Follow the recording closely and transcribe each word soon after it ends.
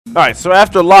Alright, so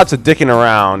after lots of dicking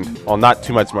around, well, not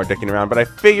too much more dicking around, but I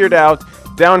figured out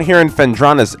down here in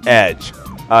Fendrana's Edge,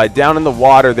 down in the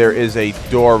water, there is a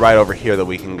door right over here that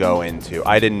we can go into.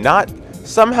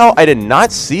 Somehow I did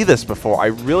not see this before. I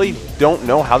really don't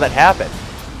know how that happened.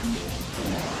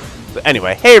 But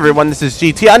anyway, hey everyone, this is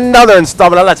GT. Another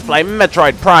installment of Let's Play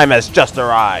Metroid Prime has just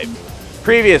arrived.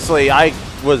 Previously, I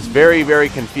was very, very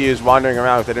confused wandering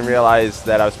around because I didn't realize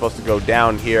that I was supposed to go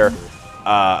down here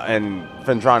in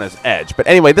Fendrana's Edge. But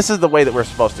anyway, this is the way that we're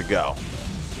supposed to go.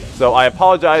 So I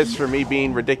apologize for me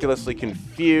being ridiculously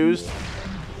confused.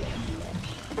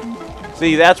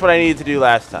 See, that's what I needed to do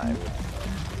last time.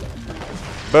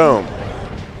 Boom.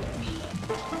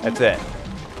 That's it.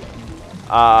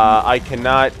 I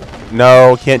cannot...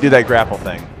 No, can't do that grapple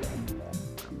thing.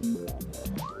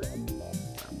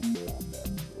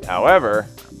 However...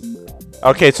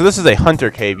 Okay, so this is a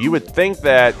hunter cave. You would think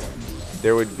that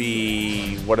there would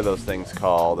be... What are those things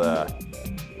called?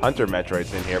 Hunter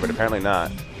Metroids in here, but apparently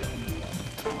not.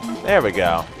 There we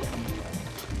go.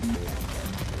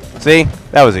 See?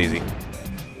 That was easy.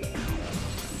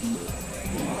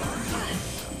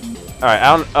 Alright,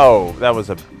 I don't... Oh, that was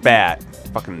a bat.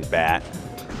 Fucking bat.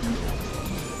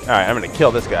 Alright, I'm gonna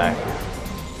kill this guy.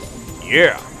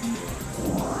 Yeah!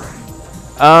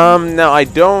 No, I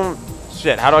don't...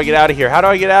 Shit, how do I get out of here? How do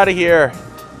I get out of here?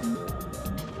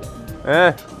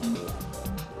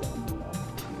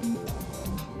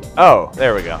 Oh,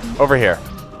 there we go. Over here.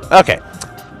 Okay.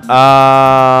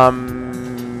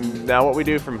 Now what we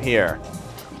do from here.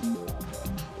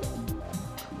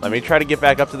 Let me try to get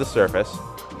back up to the surface.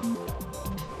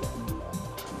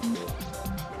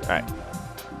 Alright.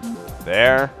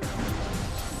 There.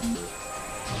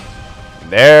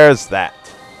 There's that.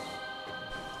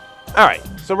 Alright,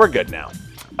 so we're good now.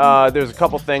 There's a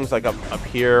couple things like up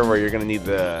here where you're going to need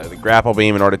the grapple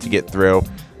beam in order to get through.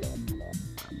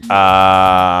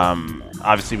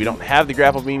 Obviously, we don't have the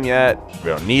grapple beam yet. We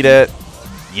don't need it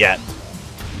yet.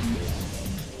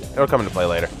 It'll come into play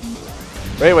later.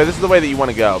 But anyway, this is the way that you want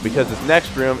to go, because this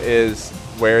next room is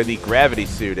where the gravity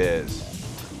suit is.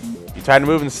 You tired of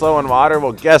moving slow on water?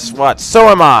 Well, guess what? So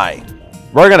am I.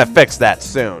 We're going to fix that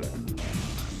soon.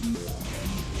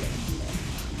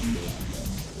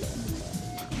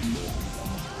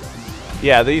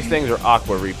 Yeah, these things are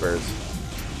Aqua Reapers.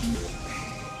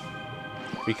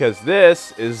 Because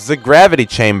this is the gravity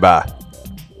chamber,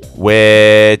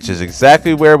 which is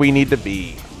exactly where we need to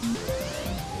be.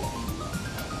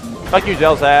 Fuck you,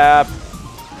 Gel Zap.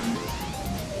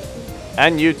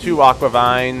 And you two Aqua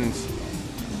Vines.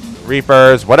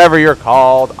 Reapers, whatever you're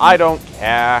called. I don't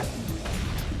care.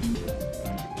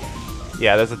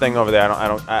 Yeah, there's a thing over there.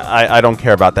 I don't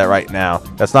care about that right now.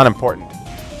 That's not important.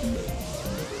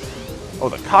 Oh,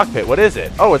 the cockpit. What is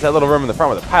it? Oh, it's that little room in the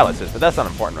front where the pilot sits, but that's not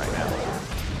important right now.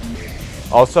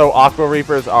 Also, Aqua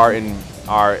Reapers are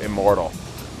immortal.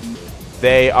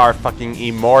 They are fucking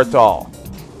immortal.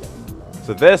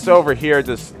 So this over here,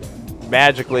 just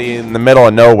magically in the middle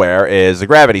of nowhere, is a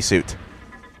gravity suit.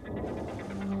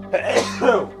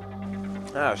 Oh,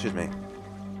 excuse me.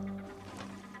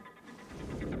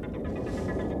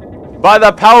 By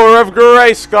the power of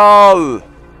Grayskull!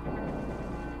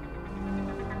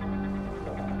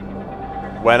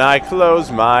 When I close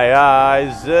my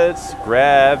eyes, it's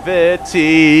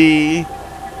gravity.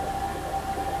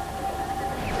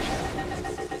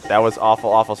 That was awful,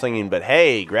 awful singing, but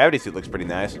hey, gravity suit looks pretty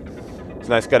nice. It's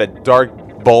nice, got a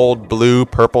dark, bold blue,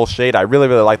 purple shade. I really,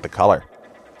 really like the color.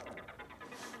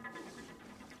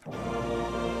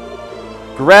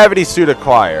 Gravity suit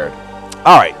acquired.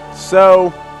 Alright,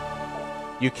 so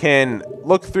you can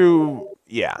look through,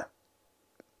 yeah.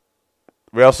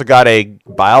 We also got a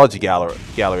biology gallery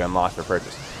unlocked for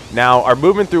purchase. Now, our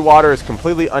movement through water is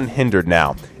completely unhindered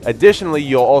now. Additionally,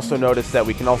 you'll also notice that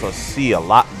we can also see a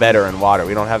lot better in water.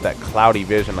 We don't have that cloudy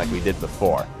vision like we did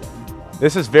before.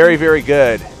 This is very, very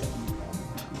good.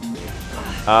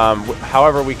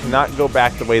 However, we cannot go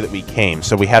back the way that we came,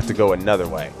 so we have to go another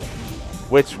way.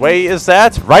 Which way is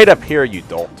that? Right up here, you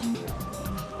dolt.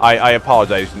 I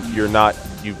apologize. You're not...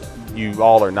 You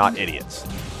all are not idiots.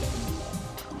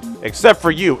 Except for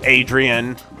you,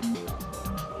 Adrian.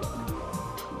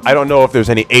 I don't know if there's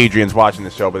any Adrians watching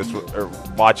this show, but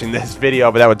watching this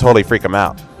video, but that would totally freak them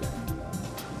out.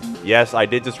 Yes, I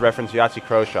did just reference Yahtzee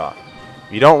Croshaw.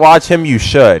 If you don't watch him, you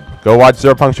should. Go watch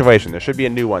Zero Punctuation. There should be a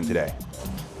new one today,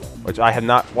 which I have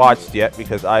not watched yet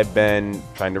because I've been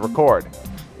trying to record.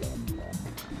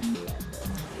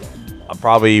 I'll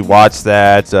probably watch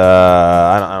that.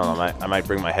 I don't know. I might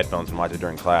bring my headphones and watch it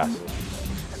during class.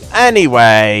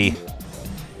 Anyway,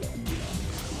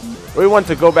 we want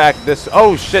to go back this...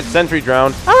 Oh, shit, sentry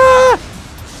drone. Ah!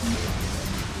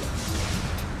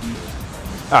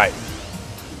 Alright.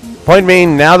 Point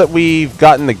being, now that we've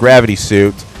gotten the gravity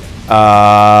suit,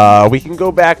 we can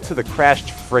go back to the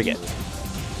crashed frigate.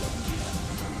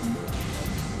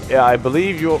 Yeah, I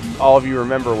believe all of you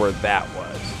remember where that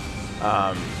was.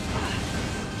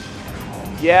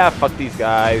 Yeah, fuck these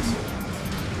guys.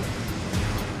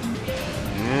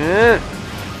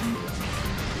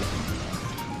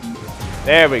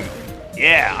 There we go.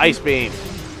 Yeah, ice beam.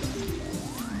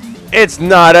 It's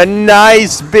not a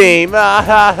nice beam. Ah,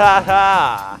 ha, ha,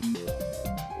 ha.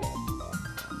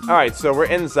 Alright, so we're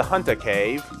in the Hunter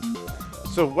Cave.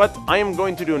 So what I am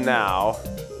going to do now...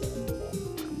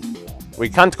 We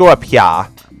can't go up here.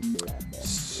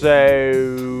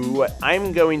 So what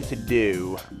I'm going to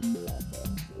do...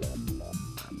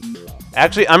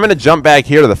 Actually, I'm going to jump back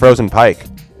here to the frozen pike.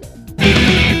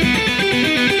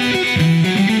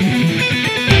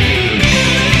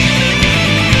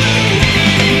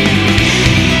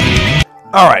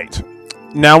 Alright.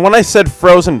 Now, when I said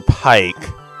frozen pike,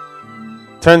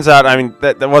 turns out, I mean,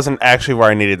 that wasn't actually where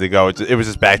I needed to go. It was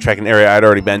just backtracking an area I'd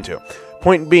already been to.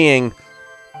 Point being,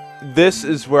 this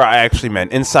is where I actually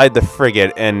meant, inside the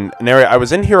frigate, in an area I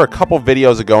was in here a couple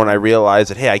videos ago, and I realized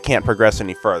that, hey, I can't progress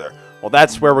any further. Well,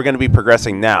 that's where we're going to be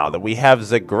progressing now, that we have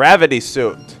the gravity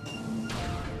suit.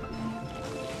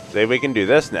 See, we can do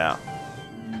this now.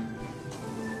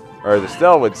 Or the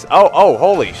still would... Oh,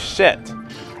 holy shit.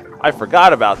 I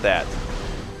forgot about that.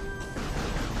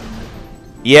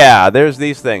 Yeah, there's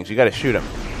these things. You gotta shoot them.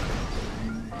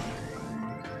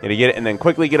 You gotta get it and then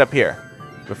quickly get up here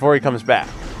before he comes back.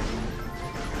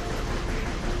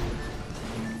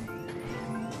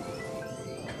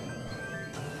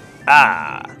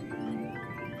 Ah.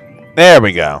 There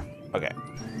we go. Okay.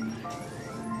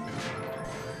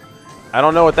 I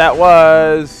don't know what that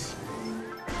was.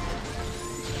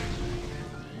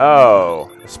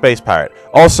 Oh, space pirate.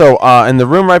 Also, in the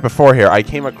room right before here, I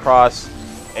came across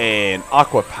an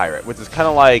aqua pirate, which is kind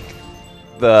of like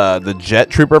the jet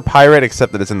trooper pirate,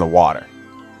 except that it's in the water.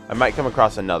 I might come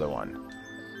across another one.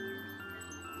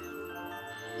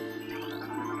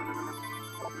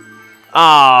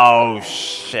 Oh,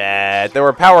 shit. There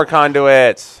were power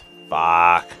conduits.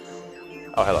 Fuck.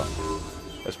 Oh, hello.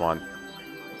 There's one.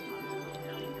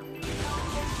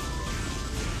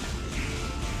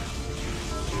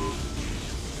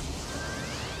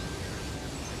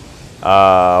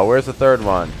 Where's the third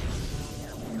one?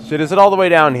 Shit, is it all the way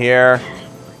down here?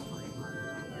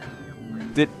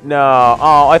 No.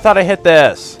 Oh, I thought I hit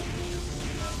this.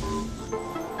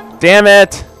 Damn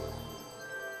it.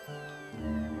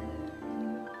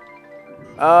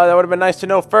 That would have been nice to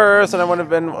know first, and I wouldn't have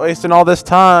been wasting all this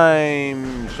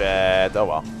time. Shit. Oh,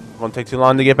 well. Won't take too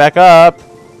long to get back up.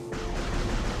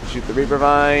 Shoot the Reaper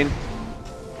Vine.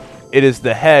 It is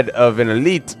the head of an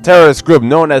elite terrorist group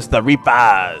known as the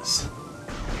Reapers.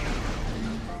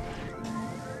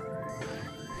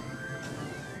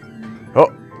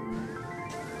 Oh.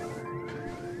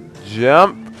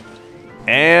 Jump.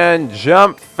 And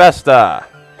jump Festa.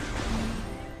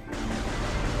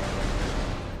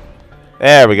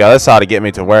 There we go. This ought to get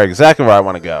me to exactly where I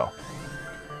want to go.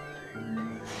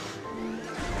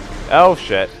 Oh,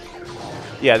 shit.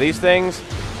 Yeah, these things.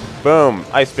 Boom.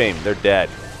 Ice beam. They're dead.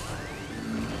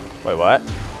 Wait, what?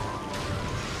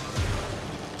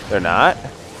 They're not?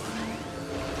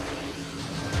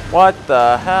 What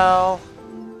the hell?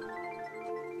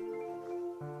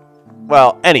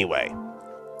 Well, anyway.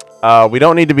 We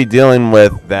don't need to be dealing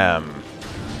with them.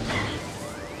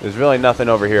 There's really nothing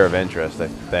over here of interest, I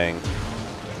think.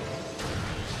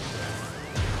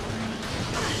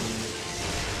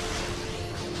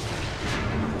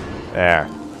 There.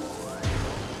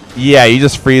 Yeah, you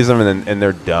just freeze them and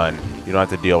they're done. You don't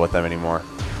have to deal with them anymore.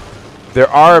 There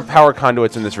are power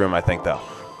conduits in this room, I think, though.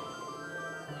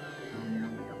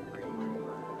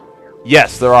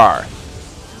 Yes, there are.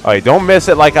 Alright, don't miss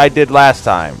it like I did last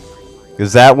time.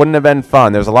 Because that wouldn't have been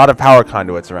fun. There's a lot of power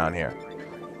conduits around here.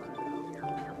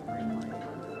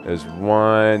 There's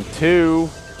 1, 2.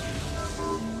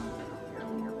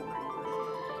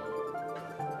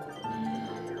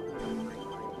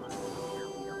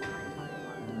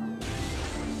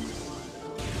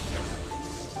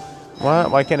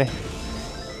 What? Why can't I?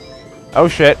 Oh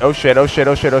shit, oh shit, oh shit,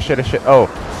 oh shit, oh shit, oh shit. Oh.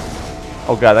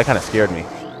 Oh god, that kind of scared me.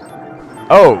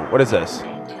 Oh, what is this?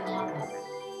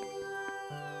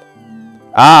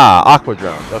 Ah, aqua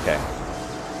drones. Okay.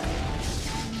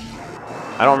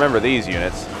 I don't remember these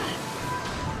units.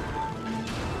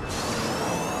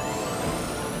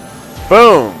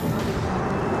 Boom!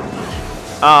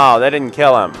 Oh, that didn't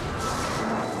kill him.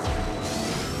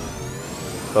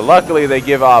 But luckily they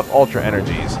give off ultra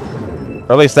energies.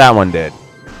 Or at least that one did.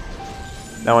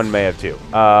 That one may have too.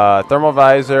 Thermal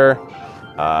visor.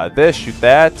 This, shoot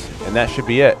that, and that should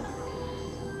be it.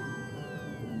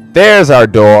 There's our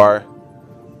door.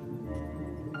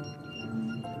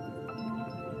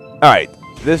 Alright,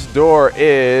 this door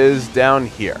is down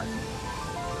here.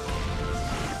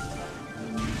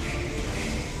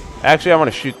 Actually, I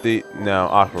want to shoot the... No,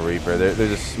 Aqua Reaper. They're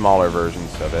just smaller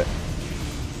versions of it.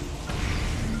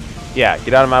 Yeah,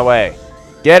 get out of my way.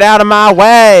 Get out of my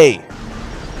way!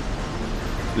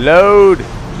 Load,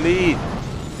 please,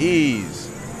 ease.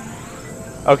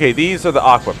 Okay, these are the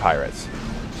Aqua Pirates.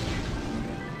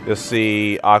 You'll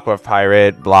see Aqua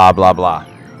Pirate, blah, blah, blah.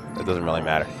 It doesn't really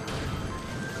matter.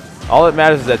 All that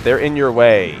matters is that they're in your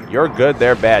way. You're good,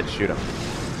 they're bad. Shoot them.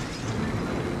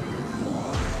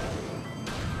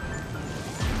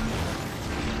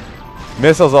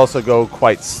 Missiles also go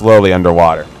quite slowly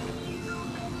underwater.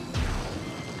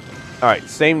 Alright,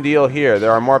 same deal here.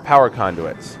 There are more power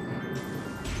conduits.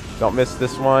 Don't miss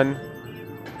this one.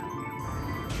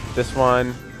 This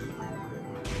one.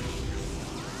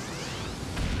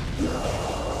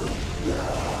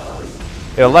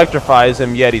 It electrifies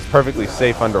him, yet he's perfectly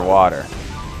safe underwater.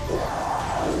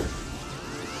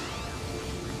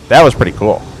 That was pretty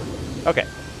cool. Okay.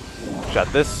 Shot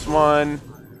this one.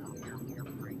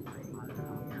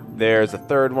 There's a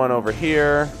third one over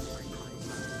here.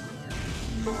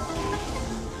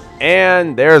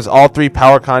 And there's all 3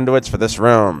 power conduits for this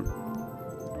room.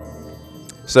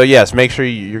 So yes, make sure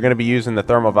you're going to be using the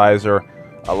thermal visor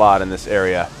a lot in this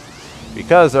area.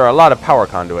 Because there are a lot of power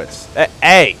conduits.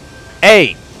 Hey!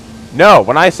 Hey! No,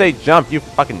 when I say jump, you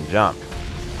fucking jump.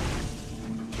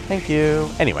 Thank you.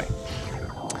 Anyway.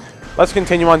 Let's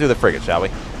continue on to the frigate, shall we?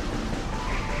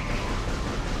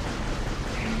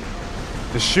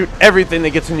 To shoot everything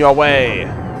that gets in your way.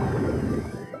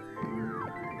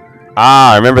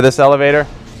 Ah, remember this elevator?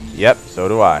 Yep, so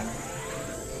do I.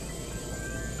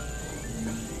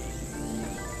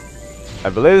 I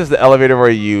believe this is the elevator where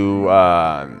you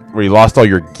lost all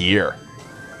your gear.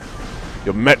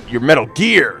 Your metal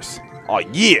gears. Oh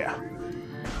yeah.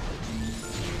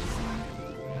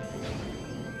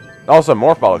 Also,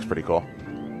 Morph Ball looks pretty cool.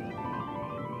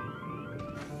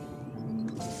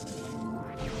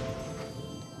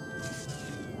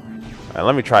 Alright,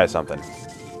 let me try something.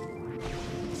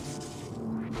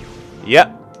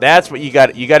 Yep, that's what you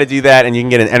got. You got to do that, and you can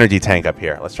get an energy tank up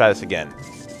here. Let's try this again.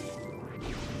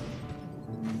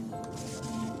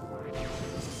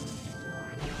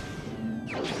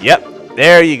 Yep,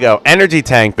 there you go. Energy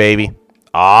tank, baby.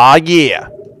 Aw, yeah.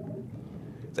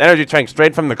 It's energy tank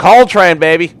straight from the coal train,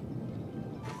 baby.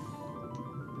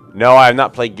 No, I have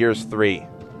not played Gears 3.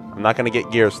 I'm not going to get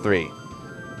Gears 3.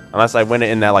 Unless I win it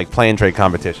in that, like, play and trade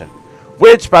competition.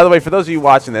 Which, by the way, for those of you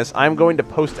watching this, I'm going to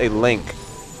post a link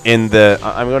in the...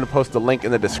 I'm going to post a link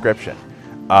in the description.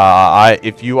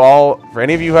 If you all... For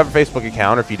any of you who have a Facebook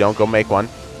account, or if you don't, go make one.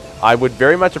 I would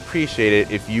very much appreciate it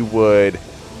if you would...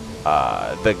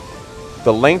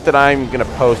 The link that I'm going to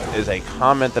post is a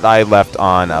comment that I left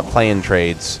on Play and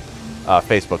Trade's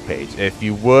Facebook page. If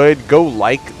you would, go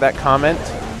like that comment,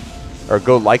 or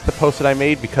go like the post that I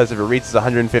made, because if it reaches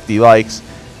 150 likes,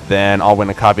 then I'll win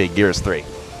a copy of Gears 3.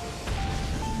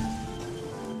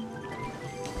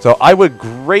 So I would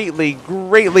greatly,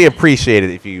 greatly appreciate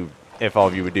it if all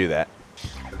of you would do that.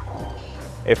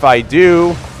 If I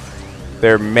do,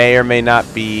 there may or may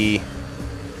not be...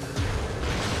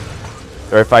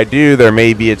 Or if I do, there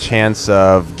may be a chance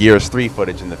of Gears 3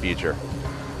 footage in the future.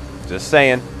 Just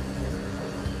saying.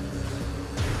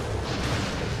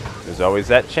 There's always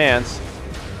that chance.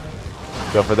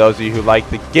 So for those of you who like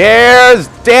the Gears,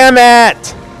 damn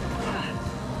it!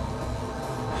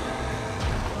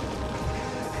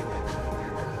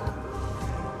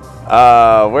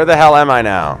 Where the hell am I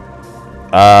now?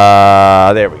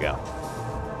 There we go.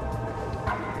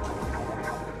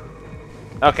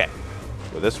 Okay.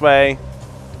 Go this way.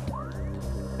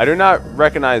 I do not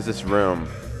recognize this room.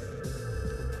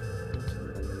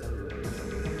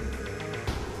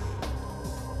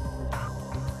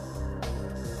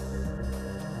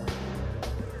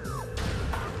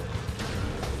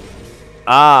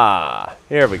 Ah,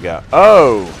 here we go.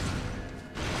 Oh,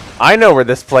 I know where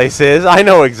this place is. I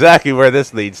know exactly where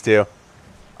this leads to.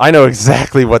 I know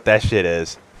exactly what that shit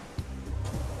is.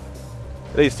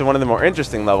 It leads to one of the more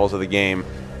interesting levels of the game.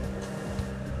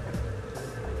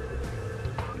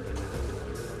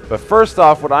 But first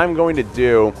off, what I'm going to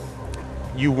do,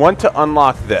 you want to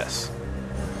unlock this.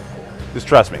 Just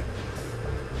trust me.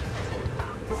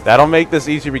 That'll make this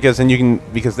easier because then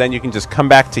you can just come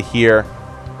back to here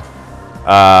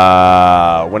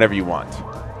whenever you want.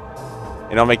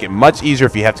 And it'll make it much easier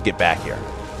if you have to get back here.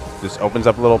 Just opens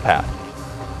up a little path.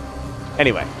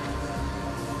 Anyway.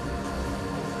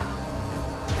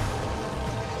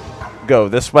 Go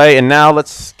this way, and now let's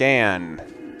scan.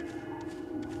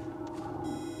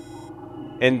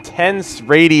 Intense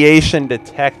radiation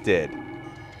detected.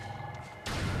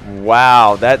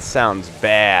 Wow, that sounds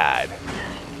bad.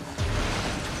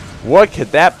 What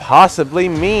could that possibly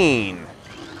mean?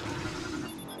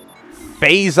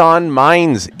 Phazon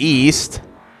Mines East.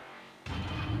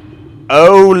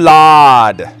 Oh,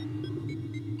 Lord.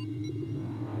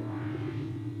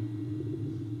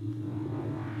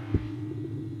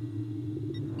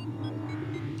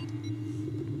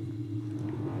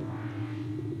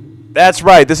 That's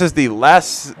right. This is the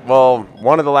last, well,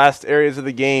 one of the last areas of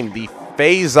the game, the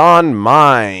Phazon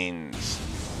Mines.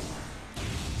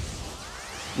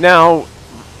 Now,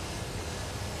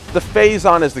 the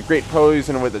Phazon is the great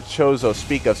poison with the Chozo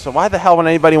speak of, so why the hell would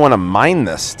anybody want to mine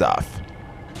this stuff?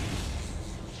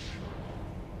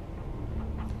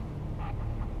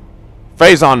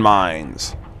 Phazon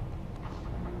Mines.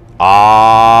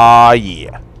 Ah,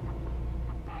 yeah.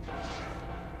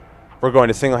 We're going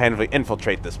to single-handedly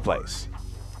infiltrate this place.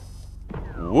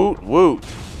 Woot woot.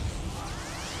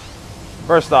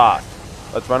 First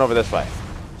off, let's run over this way.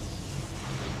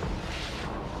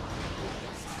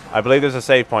 I believe there's a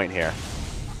save point here.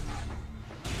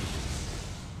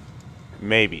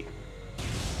 Maybe.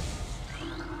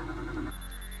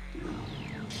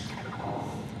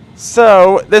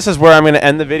 So, this is where I'm going to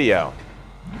end the video.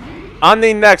 On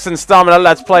the next installment of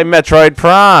Let's Play Metroid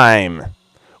Prime,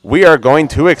 we are going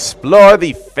to explore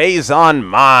the Phazon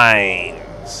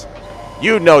Mines.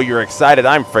 You know you're excited.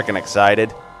 I'm freaking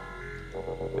excited.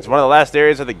 It's one of the last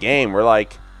areas of the game. We're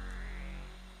like,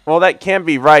 well, that can't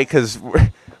be right because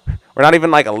we're not even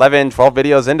like 11, 12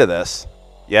 videos into this.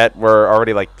 Yet we're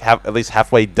already like at least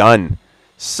halfway done.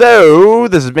 So,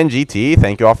 this has been GT.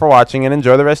 Thank you all for watching and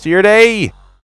enjoy the rest of your day.